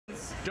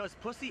Does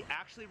pussy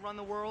actually run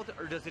the world,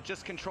 or does it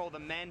just control the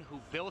men who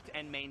built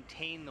and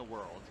maintain the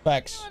world?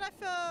 Facts. You know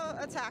what? I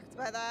feel attacked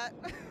by that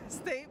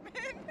statement.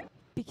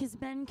 Because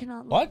men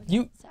cannot live What?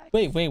 You without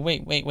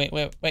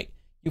sex. wait.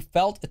 You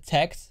felt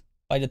attacked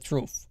by the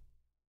truth.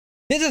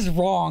 This is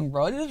wrong,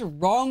 bro. This is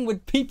wrong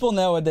with people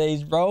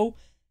nowadays, bro.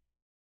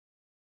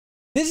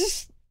 This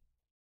is...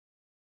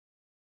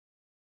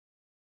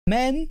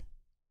 Men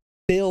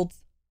built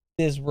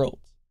this world.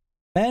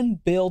 Men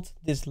built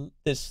this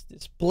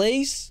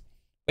place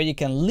where you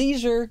can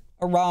leisure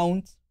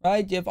around,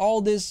 right? You have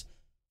all this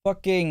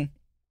fucking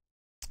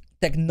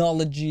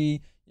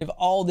technology. You have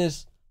all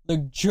this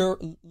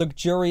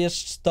luxurious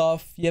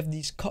stuff. You have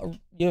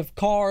you have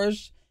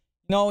cars.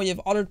 You know, you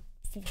have other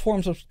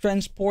forms of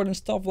transport and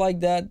stuff like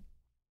that.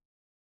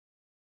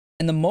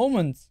 And the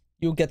moment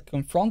you get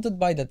confronted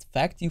by that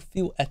fact, you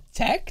feel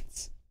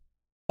attacked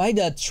by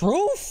the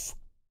truth.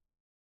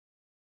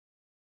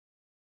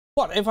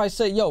 What if I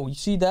say, yo, you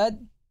see that?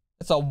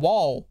 It's a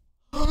wall.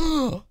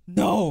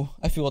 No,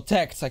 I feel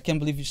attacked. I can't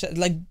believe you said,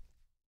 like,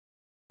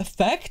 a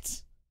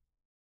fact?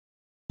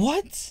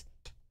 What?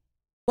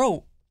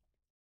 Bro,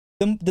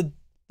 the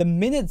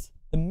minute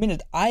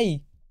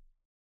I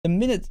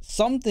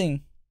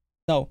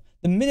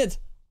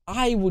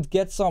would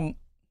get some,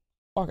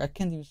 fuck, I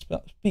can't even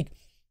speak.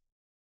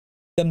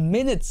 The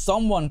minute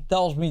someone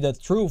tells me the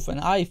truth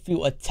and I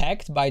feel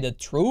attacked by the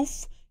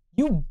truth,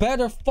 you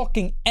better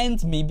fucking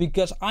end me,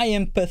 because I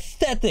am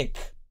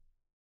pathetic.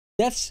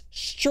 That's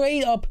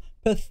straight up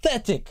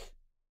pathetic.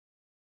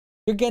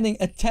 You're getting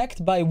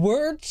attacked by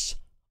words?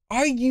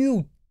 Are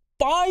you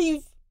 5?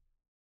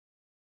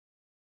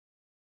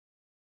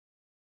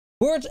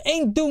 Words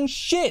ain't doing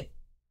shit.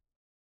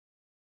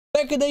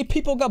 Back in the day,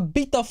 people got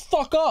beat the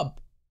fuck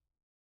up.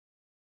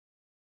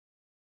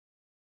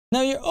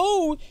 Now you're,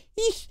 oh,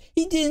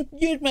 he didn't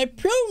use my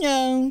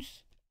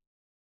pronouns.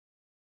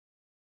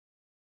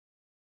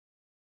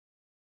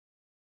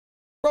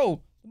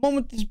 Bro, the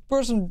moment this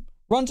person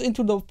runs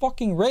into the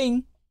fucking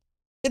rain,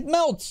 it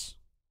melts.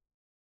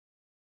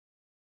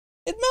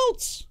 It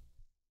melts.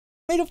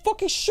 Made of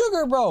fucking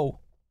sugar, bro.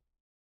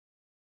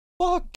 Fuck.